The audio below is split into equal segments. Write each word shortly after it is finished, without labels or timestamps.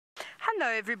Hello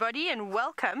everybody and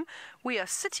welcome. We are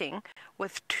sitting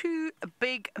with two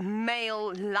big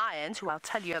male lions who I'll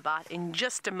tell you about in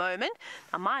just a moment.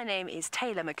 Now my name is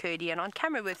Tayla and on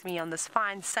camera with me on this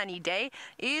fine sunny day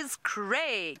is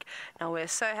Craig. Now we're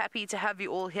so happy to have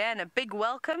you all here and a big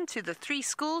welcome to the three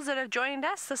schools that have joined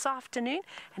us this afternoon.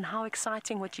 And how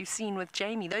exciting what you've seen with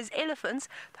Jamie. Those elephants,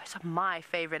 those are my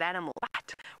favorite animals.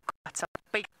 But we've got some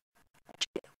big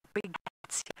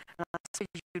cats. So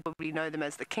you probably know them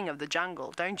as the king of the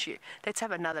jungle, don't you? Let's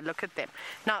have another look at them.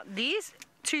 Now, these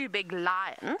two big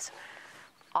lions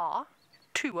are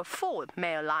two or four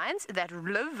male lions that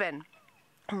live and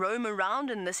roam around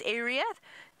in this area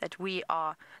that we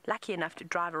are lucky enough to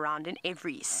drive around in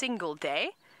every single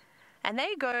day. And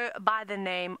they go by the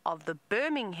name of the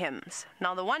Birminghams.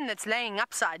 Now, the one that's laying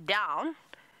upside down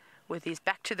with his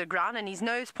back to the ground and his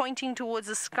nose pointing towards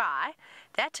the sky,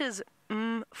 that is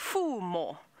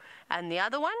Mfumo. And the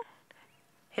other one,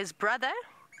 his brother,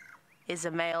 is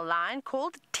a male lion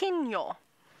called Tinyo.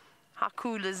 How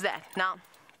cool is that? Now,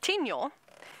 Tinyo,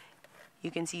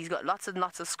 you can see he's got lots and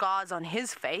lots of scars on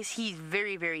his face. He's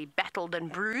very, very battled and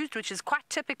bruised, which is quite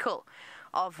typical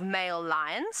of male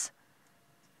lions.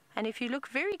 And if you look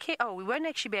very carefully, we won't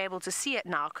actually be able to see it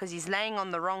now because he's laying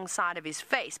on the wrong side of his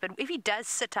face. But if he does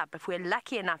sit up, if we're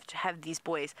lucky enough to have these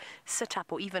boys sit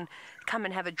up or even come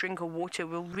and have a drink of water,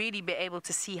 we'll really be able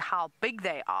to see how big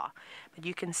they are. But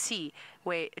you can see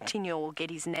where Tinyo will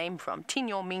get his name from.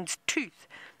 Tinyo means tooth,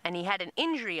 and he had an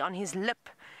injury on his lip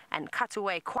and cut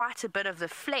away quite a bit of the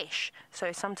flesh.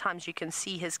 So sometimes you can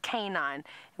see his canine,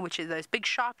 which is those big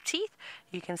sharp teeth.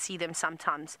 You can see them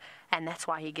sometimes, and that's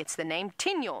why he gets the name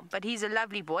Tinyo. But he's a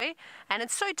lovely boy, and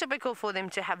it's so typical for them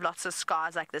to have lots of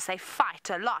scars like this. They fight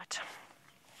a lot.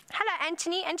 Hello,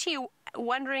 Anthony. Anthony,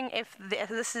 wondering if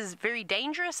this is very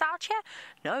dangerous out here?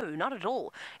 No, not at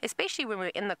all. Especially when we're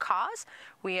in the cars.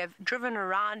 We have driven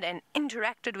around and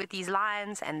interacted with these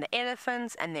lions and the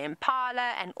elephants and the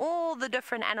impala and all the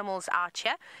different animals out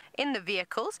here in the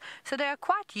vehicles. So they are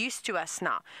quite used to us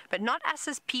now. But not us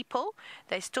as people.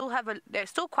 They're still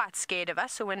quite scared of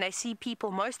us. So when they see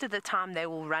people, most of the time they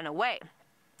will run away.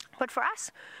 But for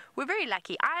us, we're very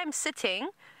lucky. I am sitting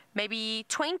maybe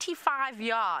 25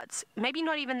 yards, maybe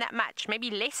not even that much,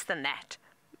 maybe less than that.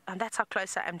 And that's how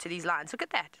close I am to these lions. Look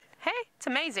at that. Hey, it's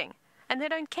amazing. And they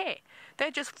don't care.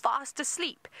 They're just fast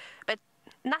asleep. But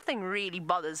nothing really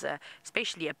bothers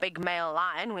especially a big male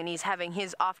lion when he's having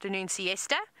his afternoon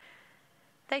siesta.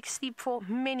 They sleep for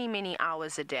many, many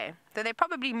hours a day. So they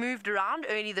probably moved around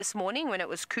early this morning when it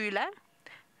was cooler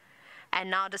and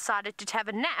now decided to have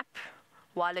a nap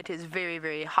while it is very,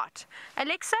 very hot.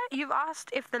 Alexa, you've asked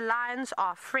if the lions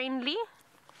are friendly.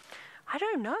 I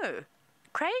don't know.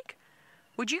 Craig,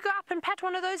 would you go up and pat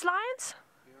one of those lions?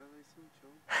 Yeah, they seem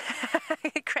chill.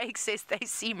 Craig says they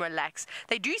seem relaxed.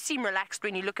 They do seem relaxed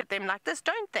when you look at them like this,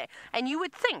 don't they? And you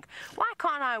would think, why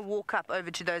can't I walk up over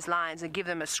to those lions and give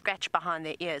them a scratch behind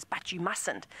their ears? But you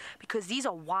mustn't, because these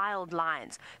are wild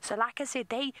lions. So like I said,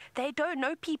 they don't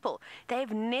know people.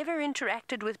 They've never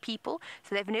interacted with people,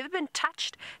 so they've never been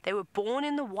touched. They were born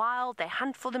in the wild. They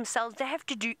hunt for themselves. They have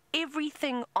to do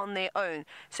everything on their own.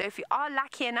 So if you are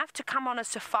lucky enough to come on a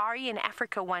safari in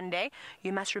Africa one day,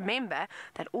 you must remember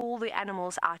that all the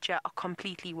animals out here are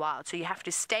completely wild. So you have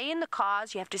to stay in the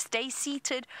cars, you have to stay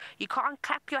seated, you can't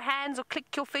clap your hands or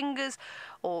click your fingers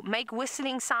or make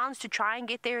whistling sounds to try and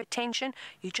get their attention.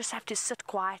 You just have to sit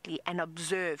quietly and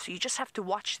observe. So you just have to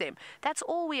watch them. That's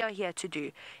all we are here to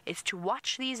do, is to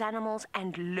watch these animals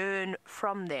and learn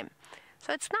from them.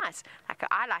 So it's nice. Like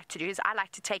I like to do is I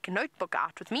like to take a notebook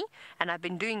out with me, and I've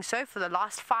been doing so for the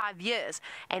last 5 years.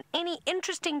 And any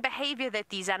interesting behavior that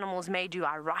these animals may do,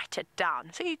 I write it down.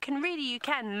 So you can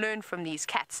learn from these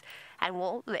cats. And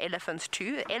well, the elephants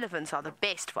too. The elephants are the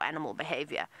best for animal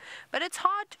behavior. But it's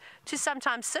hard to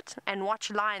sometimes sit and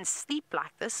watch lions sleep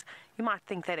like this. You might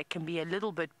think that it can be a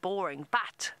little bit boring,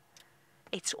 but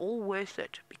it's all worth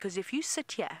it. Because if you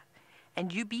sit here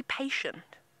and you be patient,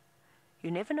 you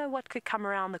never know what could come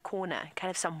around the corner. Kind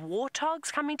of some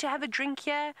warthogs coming to have a drink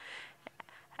here,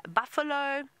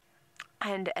 buffalo,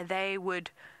 and they'd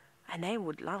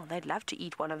love to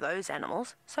eat one of those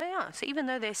animals. So yeah, so even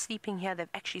though they're sleeping here, they've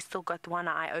actually still got one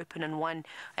eye open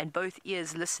and both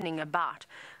ears listening about.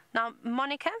 Now,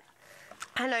 Monica,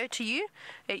 hello to you.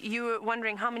 You were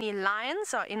wondering how many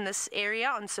lions are in this area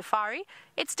on safari.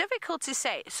 It's difficult to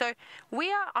say. So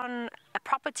we are on a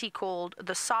property called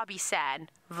the Sabi San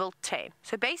Wildtuin.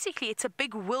 So basically it's a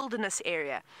big wilderness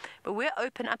area, but we're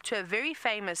open up to a very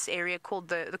famous area called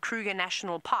the Kruger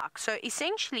National Park. So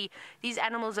essentially these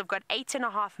animals have got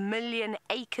 8.5 million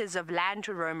acres of land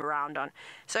to roam around on.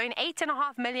 So in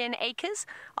 8.5 million acres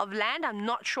of land, I'm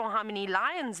not sure how many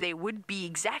lions there would be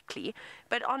exactly,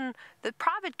 but on the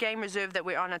private game reserve that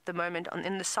we're on at the moment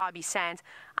in the Sabi Sands,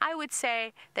 I would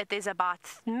say that there's about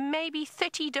maybe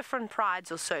 30 different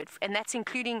prides or so, and that's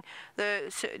including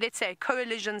let's say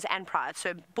coalitions and prides.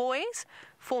 So boys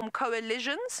form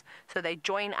coalitions, so they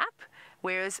join up,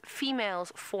 whereas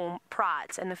females form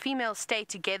prides, and the females stay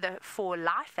together for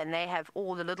life and they have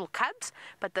all the little cubs,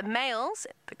 but the males,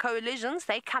 the coalitions,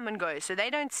 they come and go, so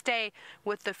they don't stay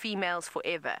with the females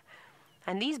forever.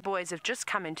 And these boys have just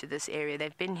come into this area.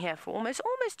 They've been here for almost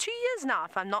 2 years now,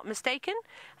 if I'm not mistaken.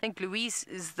 I think Louise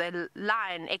is the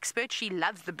lion expert. She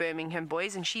loves the Birmingham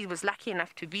boys, and she was lucky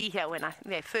enough to be here when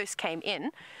they first came in.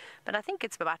 But I think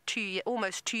it's about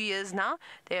almost 2 years now.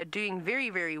 They are doing very,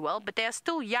 very well, but they are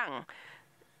still young.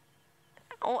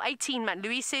 Or 18 months.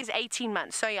 Louise says 18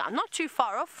 months. So yeah, I'm not too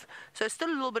far off. So still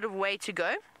a little bit of way to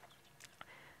go.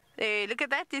 There, look at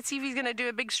that. Let's see if he's going to do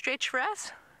a big stretch for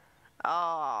us.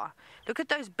 Oh, look at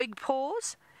those big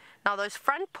paws. Now those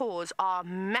front paws are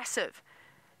massive.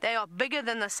 They are bigger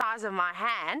than the size of my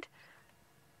hand.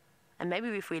 And maybe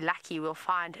if we're lucky, we'll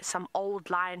find some old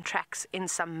lion tracks in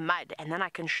some mud, and then I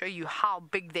can show you how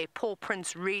big their paw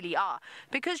prints really are.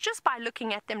 Because just by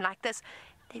looking at them like this,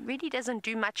 it really doesn't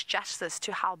do much justice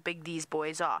to how big these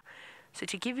boys are. So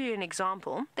to give you an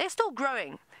example, they're still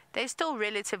growing. They're still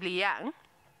relatively young.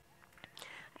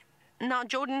 Now,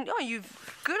 Jordan,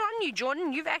 good on you,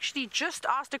 Jordan. You've actually just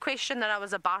asked a question that I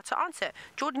was about to answer.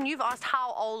 Jordan, you've asked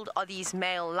how old are these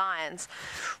male lions?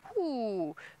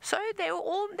 Ooh, so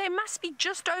they must be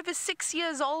just over 6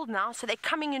 years old now, so they're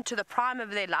coming into the prime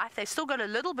of their life. They've still got a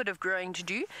little bit of growing to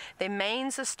do. Their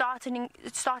manes are starting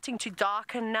to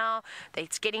darken now.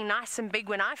 It's getting nice and big.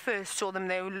 When I first saw them,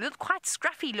 they were quite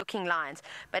scruffy looking lions.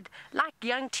 But like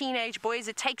young teenage boys,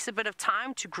 it takes a bit of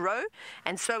time to grow,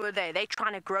 and so are they. They're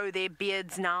trying to grow their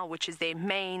beards now, which is their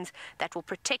manes that will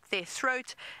protect their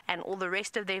throat and all the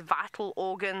rest of their vital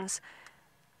organs.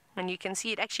 And you can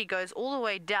see it actually goes all the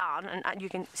way down, and you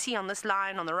can see on this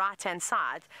line on the right hand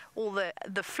side all the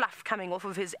fluff coming off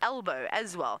of his elbow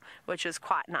as well, which is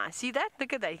quite nice. See that?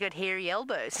 Look at that, you got hairy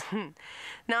elbows.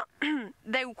 Now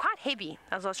they were quite heavy,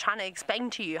 as I was trying to explain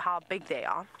to you how big they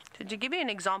are. So to give you an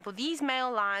example, these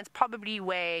male lions probably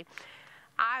weigh,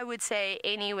 I would say,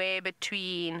 anywhere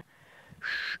between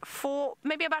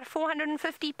maybe about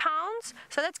 450 pounds.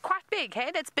 So that's quite big, hey?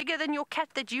 That's bigger than your cat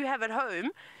that you have at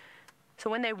home. So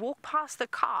when they walk past the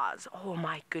cars, oh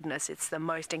my goodness, it's the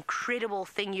most incredible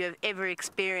thing you have ever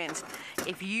experienced.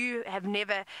 If you have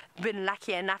never been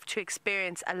lucky enough to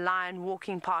experience a lion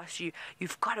walking past you,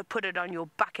 you've got to put it on your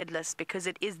bucket list, because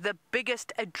it is the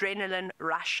biggest adrenaline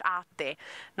rush out there.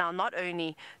 Now, not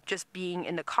only just being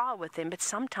in the car with them, but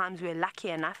sometimes we're lucky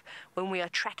enough when we are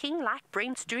tracking, like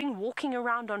Brent's doing, walking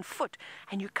around on foot,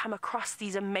 and you come across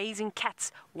these amazing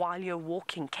cats while you're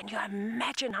walking. Can you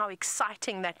imagine how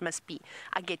exciting that must be?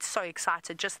 I get so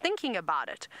excited just thinking about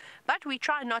it. But we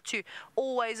try not to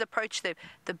always approach the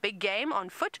big game on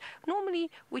foot.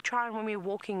 Normally we try, when we're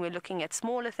walking, we're looking at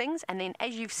smaller things, and then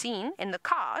as you've seen in the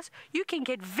cars, you can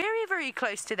get very, very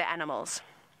close to the animals.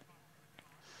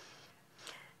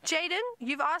 Jaden,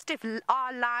 you've asked if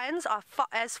our lions are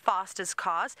as fast as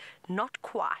cars. Not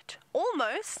quite.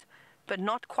 Almost, but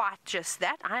not quite just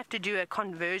that. I have to do a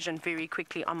conversion very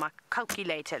quickly on my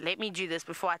calculator. Let me do this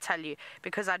before I tell you,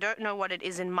 because I don't know what it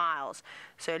is in miles.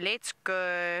 So let's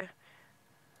go.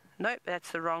 Nope,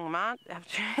 that's the wrong amount.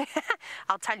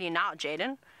 I'll tell you now,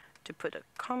 Jaden, to put a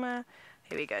comma.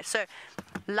 Here we go. So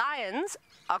lions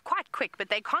are quite quick, but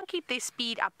they can't keep their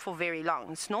speed up for very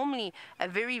long. It's normally a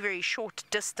very, very short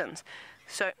distance.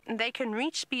 So they can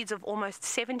reach speeds of almost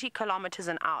 70 kilometers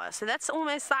an hour. So that's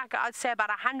almost like, I'd say, about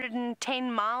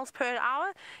 110 miles per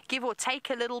hour, give or take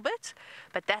a little bit.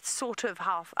 But that's sort of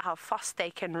how fast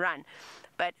they can run.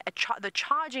 But the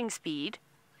charging speed,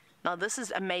 now this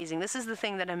is amazing. This is the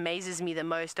thing that amazes me the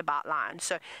most about lions.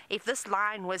 So if this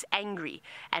lion was angry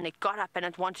and it got up and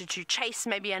it wanted to chase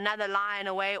maybe another lion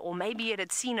away, or maybe it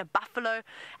had seen a buffalo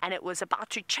and it was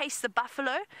about to chase the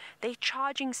buffalo, their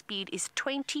charging speed is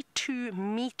 22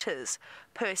 meters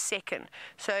per second.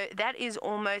 So that is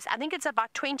almost, I think it's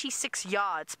about 26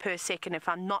 yards per second, if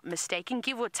I'm not mistaken,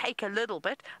 give or take a little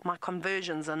bit. My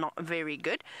conversions are not very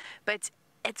good, but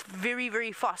it's very,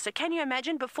 very fast. So can you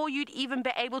imagine, before you'd even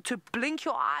be able to blink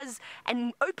your eyes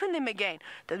and open them again,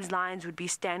 those lions would be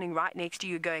standing right next to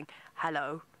you going,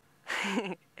 hello,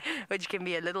 which can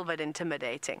be a little bit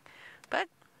intimidating. But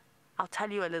I'll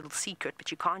tell you a little secret, but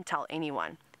you can't tell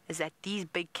anyone, is that these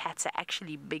big cats are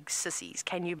actually big sissies.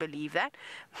 Can you believe that?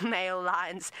 Male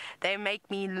lions, they make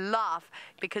me laugh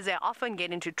because they often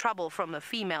get into trouble from the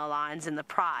female lions in the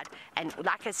pride. And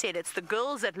like I said, it's the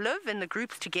girls that live in the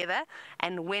groups together,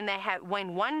 and when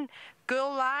one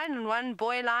girl lion and one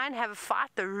boy lion have a fight,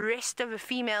 the rest of the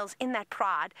females in that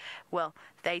pride, well,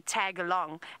 they tag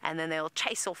along, and then they'll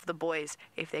chase off the boys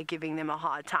if they're giving them a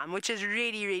hard time, which is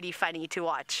really, really funny to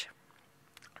watch.